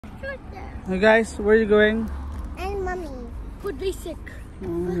Hey guys, where are you going? And mommy. Food basic.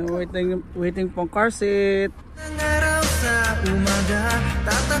 Waiting pong car seat.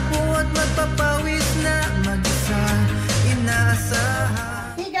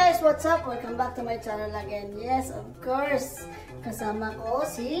 Hey guys, what's up? Welcome back to my channel again. Yes, of course. Kasama ko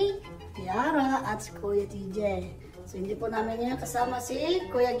si Tiara at si Kuya TJ. So hindi po namin ngayon kasama si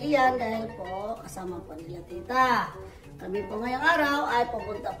Kuya Gian dahil po kasama po nila tita. Kami po ngayong araw ay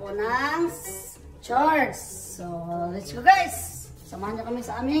pupunta po ng church. So let's go guys! Samahan niyo kami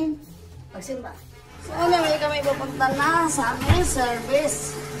sa aming pagsimba. So may kami pupunta na sa aming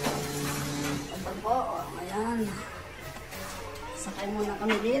service. Ito po, ayan. Sakay muna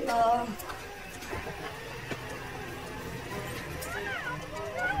kami dito.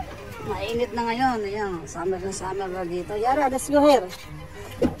 Mainit na ngayon. Ayan, summer na dito. Yara, let's go here.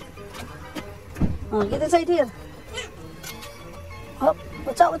 Oh, get inside here. Hop,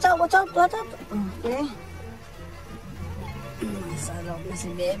 watch out. Okay. Sa loob na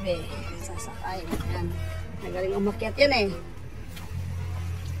si Bebe. Sasakay. Ayan. Nagaling umakyat yan eh.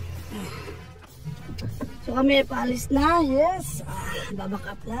 So kami paalis na. Yes.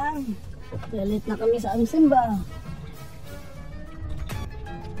 Baback up lang. Lalit na kami sa aming simba.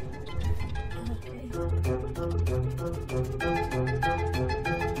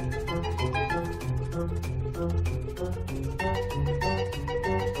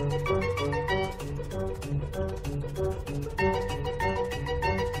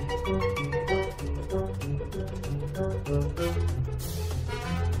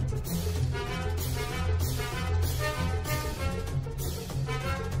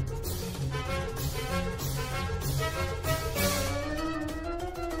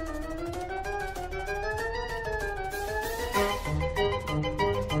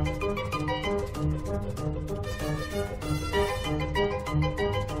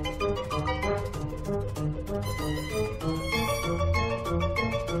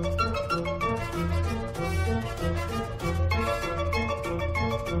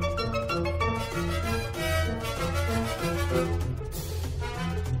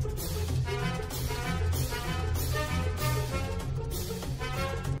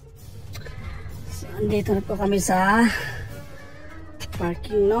 Dito na po kami sa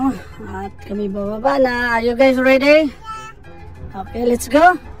parking, no? At kami bababa na. Are you guys ready? Okay, let's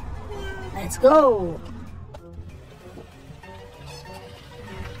go. Let's go.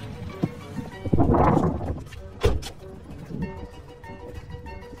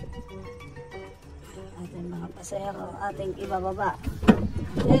 Ating mga pasahero, ating ibababa.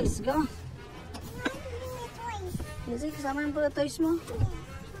 Okay, let's go. Sige, kasama yung pala toys mo.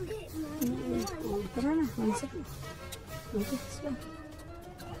 Tara na, manisip mo. Okay, let's go.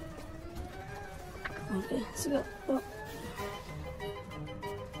 Okay, let's go.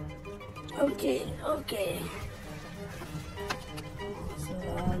 Okay. So,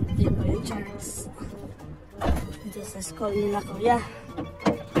 dito yung church. Ito sa school nila, kuya.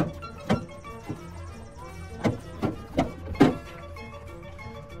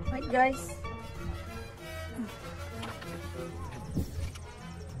 Right, guys.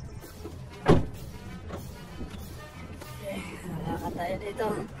 Tayo dito.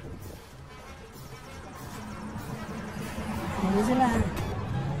 Ano sila?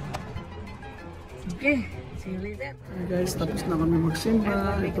 Okay, see you later. Hey guys, tapos na kami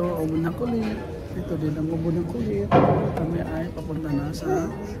magsimba. Ito, ubod ng kulit. Ito din ang ubod ng kulit. Kami ay papunta na sa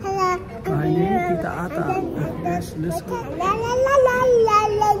bahay ni Tita Ata. Yes, let's go.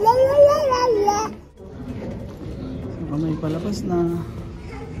 So kami palabas na.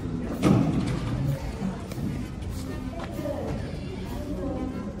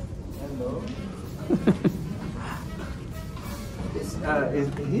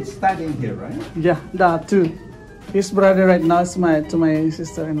 He's studying here, right? Yeah, that too. His brother right now is to my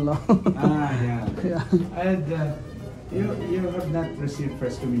sister-in-law. Yeah. Yeah. And you have not received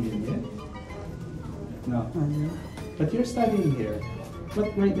first communion yet? No. Yeah. But you're studying here.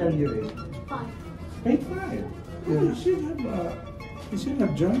 What grade are you in? 5. Grade 5. Yeah. You should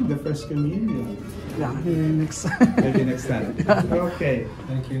have joined the first communion. Yeah, next. Maybe next time. Okay.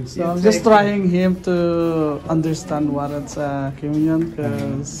 Thank you. So I'm just trying him to understand what it's communion,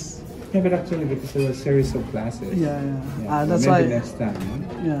 because Yeah, but actually because there was a series of classes. yeah. Yeah, That's maybe why. next time.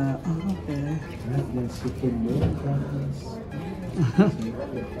 Huh? Yeah. Okay. Yes, you could go.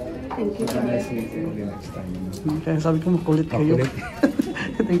 Thank you. Maybe next time. Okay, sabi ko makulit kayo. Makulit.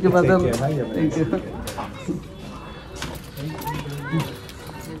 Thank you, brother. Take care. Thank you.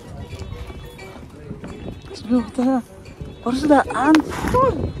 Let's go, tara. Or sila, Ann.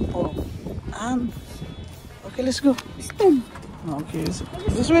 Oh, Ann. Okay, let's go. Stone. Okay, so,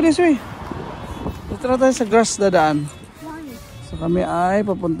 this way. Dito na tayo sa grass dadaan. So kami ay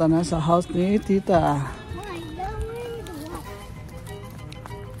papunta na sa house ni Tita.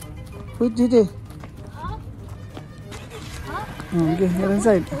 Wait, Titi. Okay, get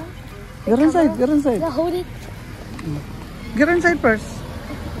inside. Get inside. Yeah, hold it. Get inside first.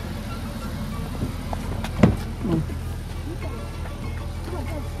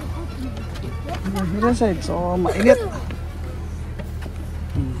 Get inside. So, mainit.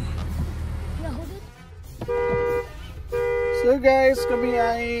 So guys, kami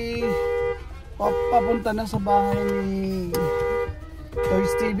ay papunta na sa bahay ni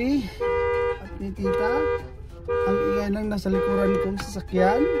Toys TV at ni Tita. Ang ingay lang nasa likuran kong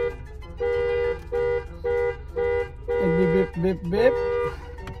sasakyan. Nagbi-bip.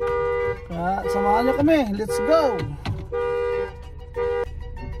 Kaya samahan nyo kami. Let's go!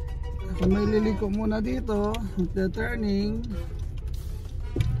 Ako may liliko muna dito. Magta-turning.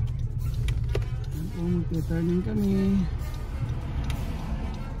 Magta-turning kami.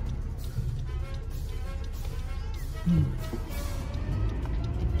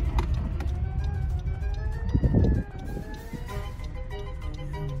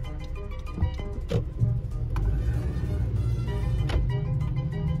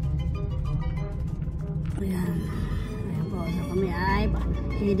 Ayan po, so kami ay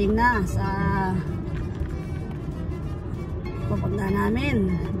heading na sa pupunta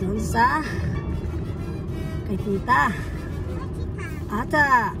namin doon sa kay Tita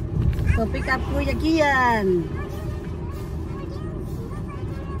Ata. So pick up Kuya Gian.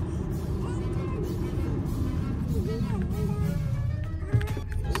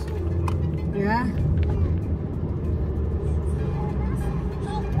 Yeah.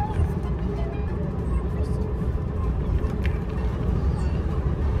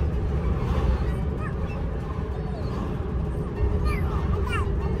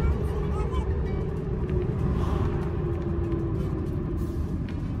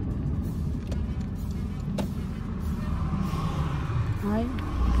 Ay,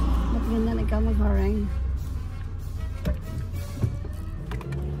 ba't ganyan ikaw mag-harang?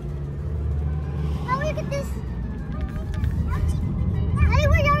 Oh, look at this. Hey,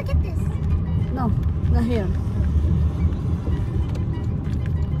 where you look at this? No, not here.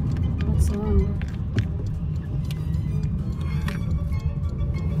 What's wrong?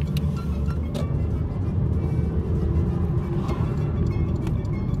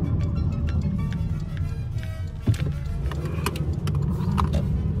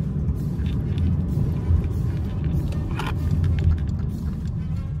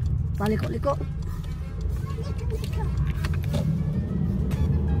 Paliko-liko.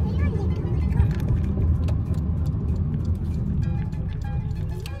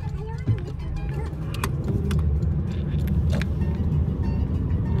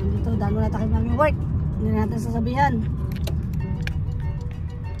 Dito, dami na tayo ng work. Hindi natin sasabihan.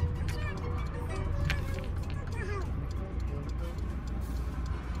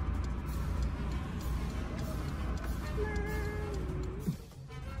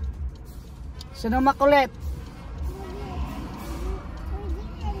 Sino makulit?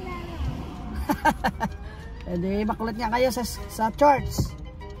 Pwede makulit niya kayo sa church.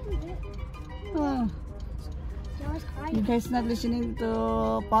 Oh. You guys not listening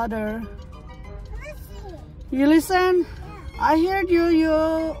to Father? You listen? I heard you. You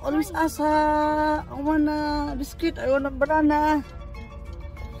always ask, I want a biscuit, I want a banana.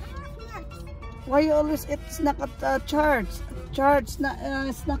 Why you always eat snack at church? Church,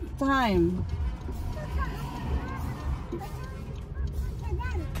 snack time.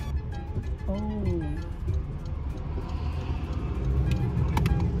 Oh.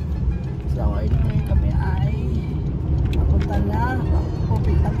 So, anyway, kami ay papunta na.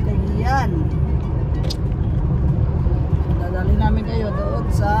 Pick up kay Gian. Dadali namin kayo doon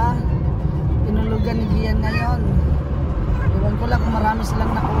sa tinulugan ni Gian ngayon. Iwan ko lang kung marami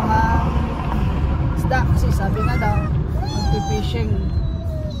silang nakuha isda kasi sabi nga daw magpipishing.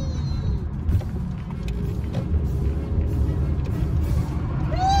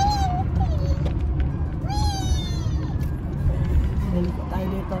 Liliko tayo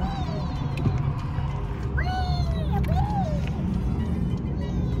dito.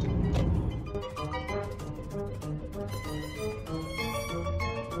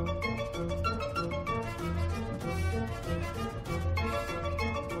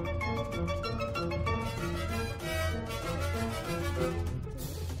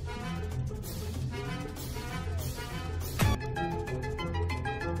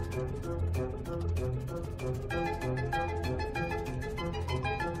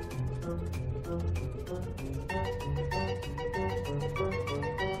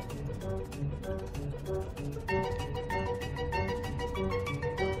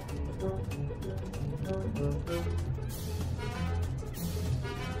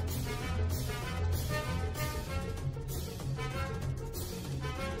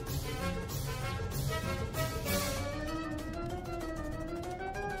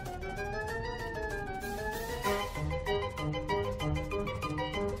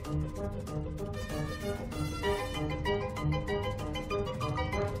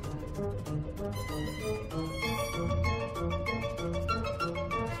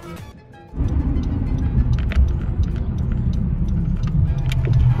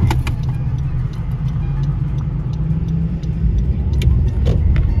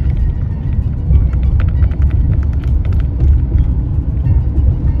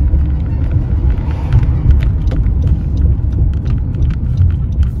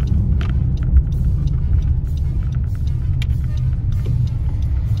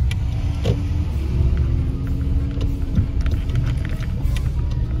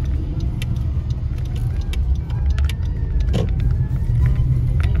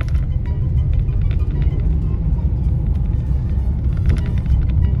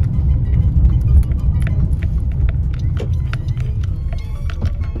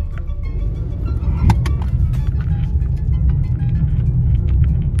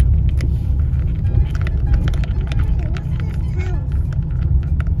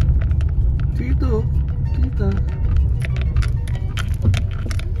 dito. Kita.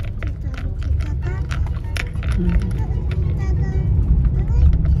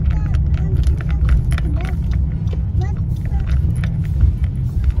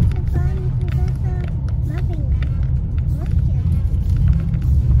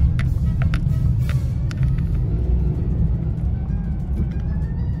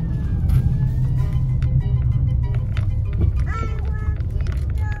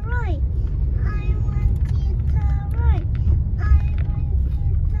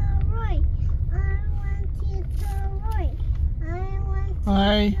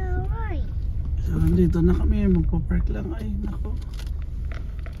 Hi. So, dito na kami, magpa-park lang. Ay, nako.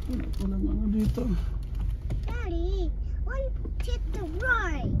 Walang ano dito. Daddy, one to the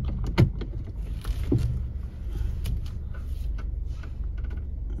right.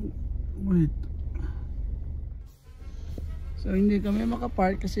 Wait. So, hindi kami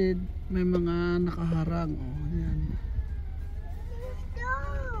makapark kasi may mga nakaharang. Oh, ayan. Let's go.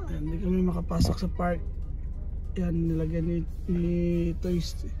 Ayan, hindi kami makapasok sa park. Yan, nilagyan ni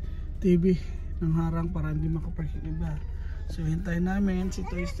Toys TV ng harang para hindi makapark yung iba. So hintayin namin si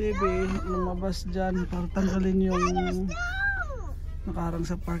Toys TV lumabas dyan para tanggalin yung nakaharang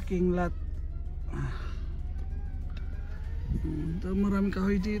sa parking lot. Ito, maraming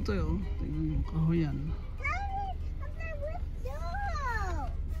kahoy dito. Oh. Tingnan mo, kahoy yan.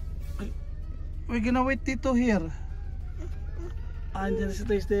 We're gonna wait dito here. Andyan si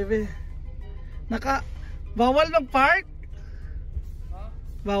Toys TV. Bawal mag-park?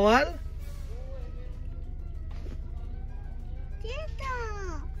 Bawal? Tito.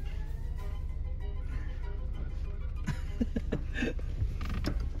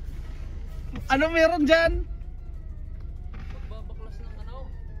 Ano meron dyan? Babaklas ng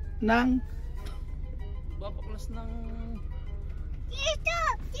ano? Babaklas ng... Tito.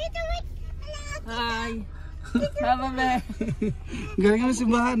 Tito, wait. Hi! Tama ba? Galing mo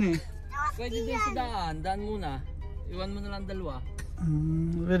simbahan eh. Pwede din sa daan. Daan muna. Iwan mo na lang dalawa.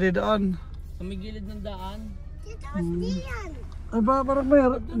 Pwede doon. Sa may gilid ng daan. Tito, what's Gian? Ay ba, parang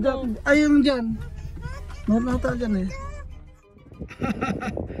mayroon. Ayun dyan. Meron nata dyan eh.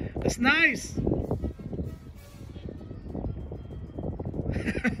 That's nice!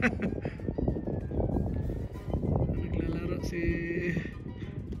 Naglalaro si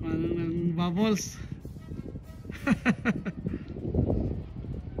Manong ng bubbles.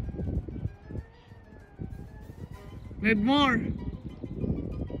 Need more.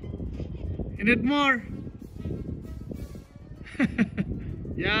 You need more.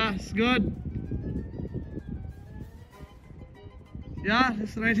 Yeah, it's good. Yeah,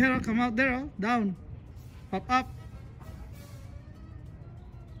 it's right here. Oh. Come out there. Oh. Down. Pop up.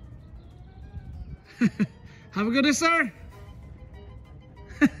 Have a good day, sir.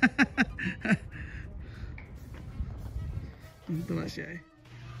 Tuwa siya eh.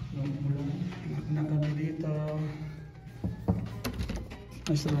 Nagkami dito.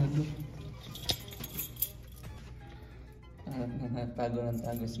 Ay, sarado. Tago ng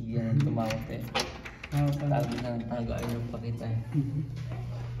tago si Gian ang tumawag eh. Tago na ng tago ayaw pakita eh.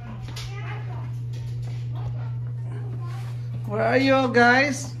 Where are you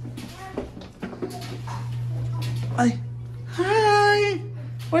guys? Ay! Hi!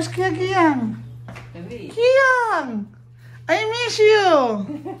 Where's Kia Giang? Giang! I miss you!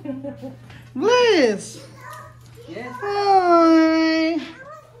 Please! Yes! Hi!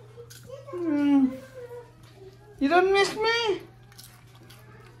 You don't miss me?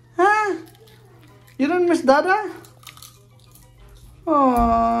 Huh? You don't miss Dada?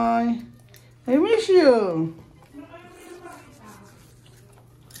 Hi! I miss you!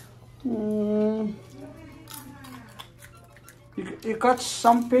 You caught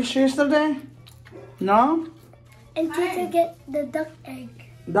some fish yesterday? No? And Tito get the duck egg.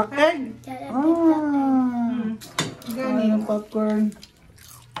 Duck egg? Yeah, Yung popcorn.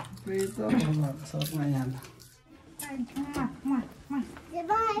 Prito. Sarap nga yan.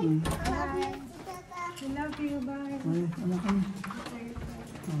 Goodbye. I love you. I love you, bye. Ay, ano kami?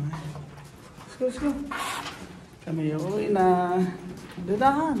 Let's go. Kami uwi na.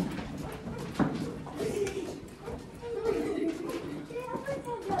 Dadahan.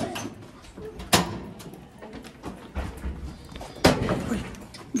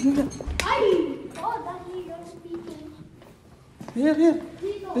 Oh, Daddy, you're speaking. Here.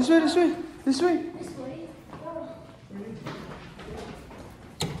 This way. This way. Go.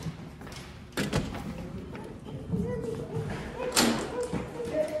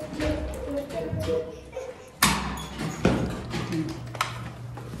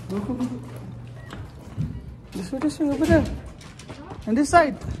 This way, over there. On this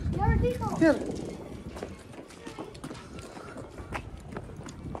side. Here.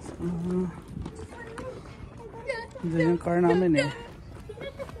 Diyan yung car namin eh.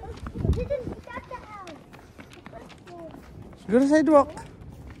 Go to sidewalk.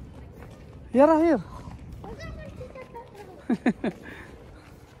 Yara, here.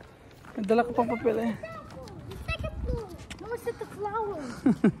 Dala ko pang papel eh.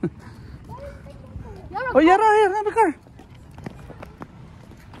 Oh, Yara, here. Have a car.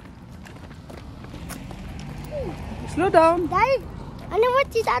 Slow down. Daddy, I know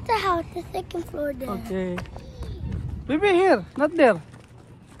what is at the house, the second floor there. Okay. Baby, here, not there.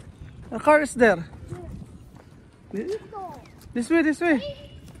 The car is there. This way, this way.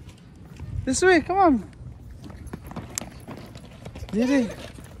 This way, come on. Didi.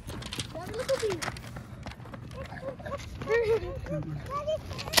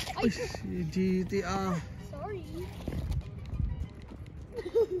 GTA. Sorry.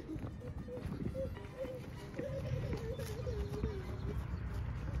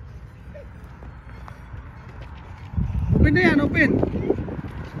 Open na yan, open.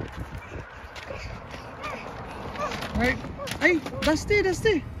 Right. Ay, dusty,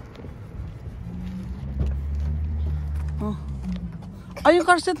 dusty. Oh. Ay, yung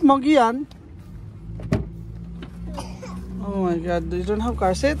car seat mo, Gian. Oh my God, you don't have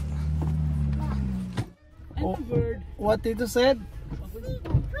car seat? Oh, what Tito said?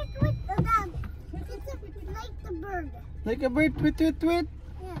 Wait, Dad. It's like the bird. Like a bird, tweet, tweet, tweet.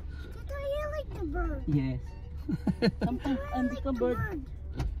 Yeah. Tito, you like the bird. Yes. Sometimes I'm Like the the bird. bird.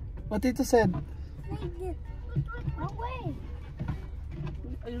 What Tito said? Like this. Wrong way.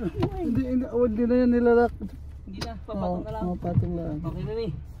 Hindi na yan nilalak. Hindi na, papatong ka lang. Patong lang. Okay na ni.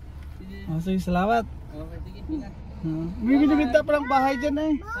 Sige, salamat. Okay, sige, ingat. May binibinta pa lang bahay dyan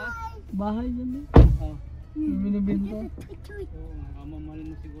eh. Bye. Bahay dyan eh. Oh. May binibinta. Wait. Mamamalin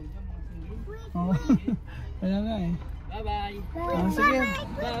mo siguro dyan, mga singgin. Oh. Kaya nga eh. Bye-bye. Sige.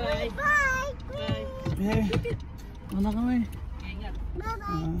 Bye. Bye. Bye. Eh. Ano kami? Ingat.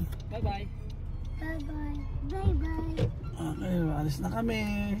 Bye-bye. Bye-bye. Bye-bye. Bye-bye. Okay, alis na kami.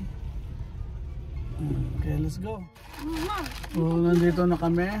 Okay, let's go. So, nandito na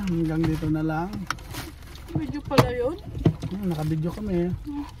kami. Hanggang dito na lang. Video pala yun. Naka-video kami.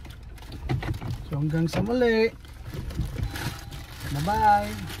 So, hanggang sa muli. Bye-bye.